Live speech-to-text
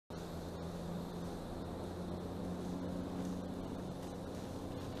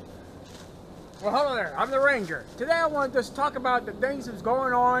Well, hello there, I'm the Ranger. Today I want to just talk about the things that's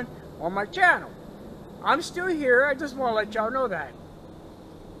going on my channel. I'm still here, I just want to let y'all know that.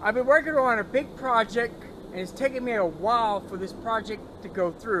 I've been working on a big project and it's taken me a while for this project to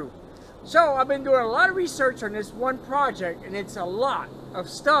go through. So I've been doing a lot of research on this one project, and it's a lot of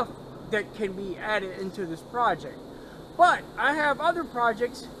stuff that can be added into this project. But I have other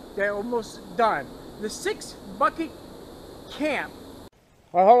projects that are almost done. The 6 bucket camp.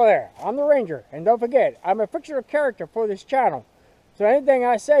 Well, hello there, I'm the Ranger, and don't forget, I'm a fictional character for this channel, so anything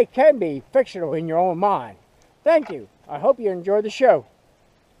I say can be fictional in your own mind. Thank you. I hope you enjoy the show.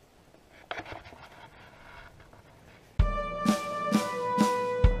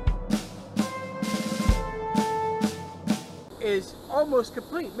 Is almost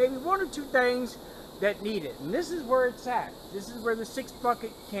complete. Maybe 1 or 2 things that need it, and this is where it's at. This is where the 6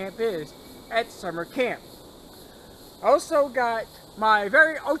 bucket camp is at summer camp. I also got my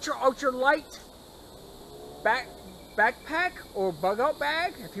very ultra light backpack or bug out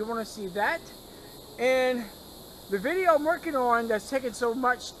bag, if you want to see that. And the video I'm working on that's taking so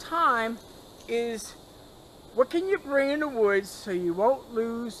much time is what can you bring in the woods so you won't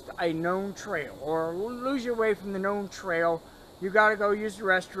lose a known trail or lose your way from the known trail. You gotta go use the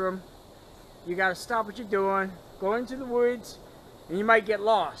restroom, you gotta stop what you're doing, go into the woods, and you might get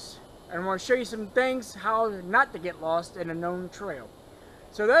lost. And I want to show you some things how not to get lost in a known trail.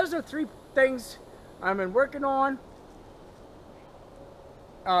 So those are 3 things I've been working on.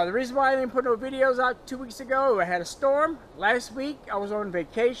 The reason why I didn't put no videos out 2 weeks ago, I had a storm. Last week I was on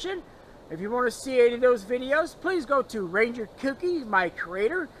vacation. If you want to see any of those videos, please go to Ranger Kooky, my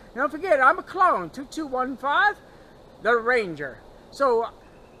creator. And don't forget, I'm a clone, 2215, the Ranger. So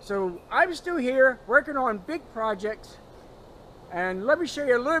I'm still here working on big projects. And let me show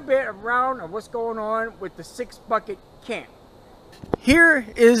you a little bit around of what's going on with the 6 bucket camp. Here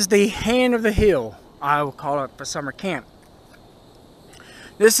is the hand of the hill, I will call it, for summer camp.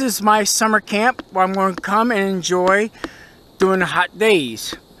 This is my summer camp where I'm going to come and enjoy during the hot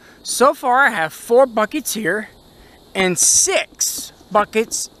days. So far I have 4 buckets here and 6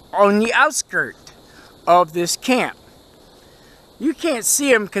 buckets on the outskirts of this camp. You can't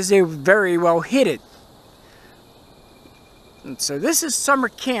see them because they're very well hidden. And so this is summer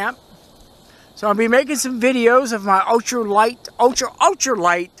camp. So I'll be making some videos of my ultra light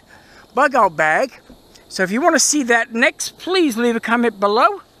bug out bag. So if you want to see that next, please leave a comment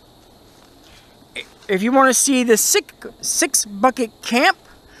below. If you want to see the 6 bucket camp,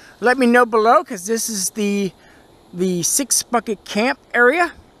 let me know below, because this is the 6 bucket camp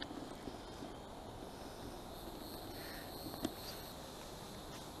area.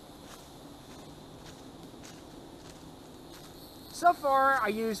 So far, I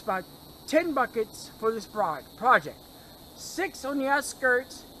used about 10 buckets for this project. 6 on the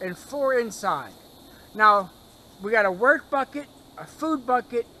outskirts and 4 inside. Now, we got a work bucket, a food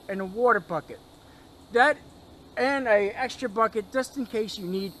bucket, and a water bucket. That and a extra bucket just in case you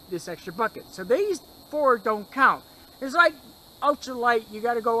need this extra bucket. So these 4 don't count. It's like ultralight. You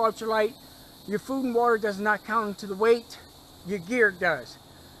got to go ultralight. Your food and water does not count into the weight. Your gear does.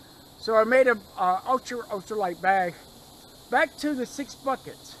 So I made a ultralight bag. Back to the 6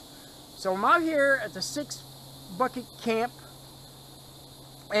 buckets. So I'm out here at the 6 bucket camp,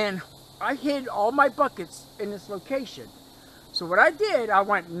 and I hid all my buckets in this location. So what I did, I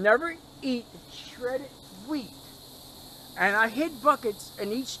went never eat shredded wheat, and I hid buckets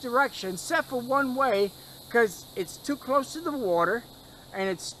in each direction except for one way, because it's too close to the water and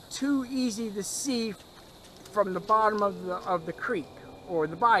it's too easy to see from the bottom of the creek or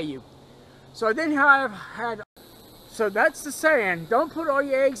the bayou. So I didn't had. So that's the saying, don't put all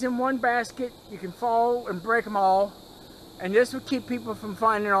your eggs in one basket. You can fall and break them all. And this will keep people from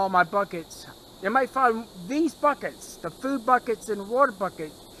finding all my buckets. They might find these buckets, the food buckets and the water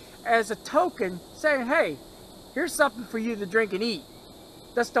bucket, as a token saying, hey, here's something for you to drink and eat.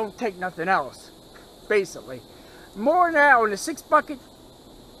 Just don't take nothing else, basically. More now in the 6 bucket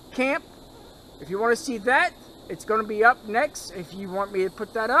camp. If you want to see that, it's going to be up next if you want me to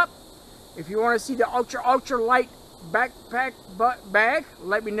put that up. If you want to see the ultra light backpack bag,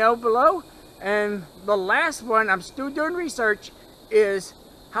 let me know below. And the last one, I'm still doing research, is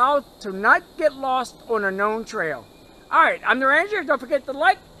how to not get lost on a known trail. Alright, I'm the Ranger. Don't forget to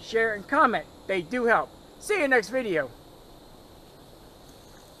like, share, and comment. They do help. See you next video.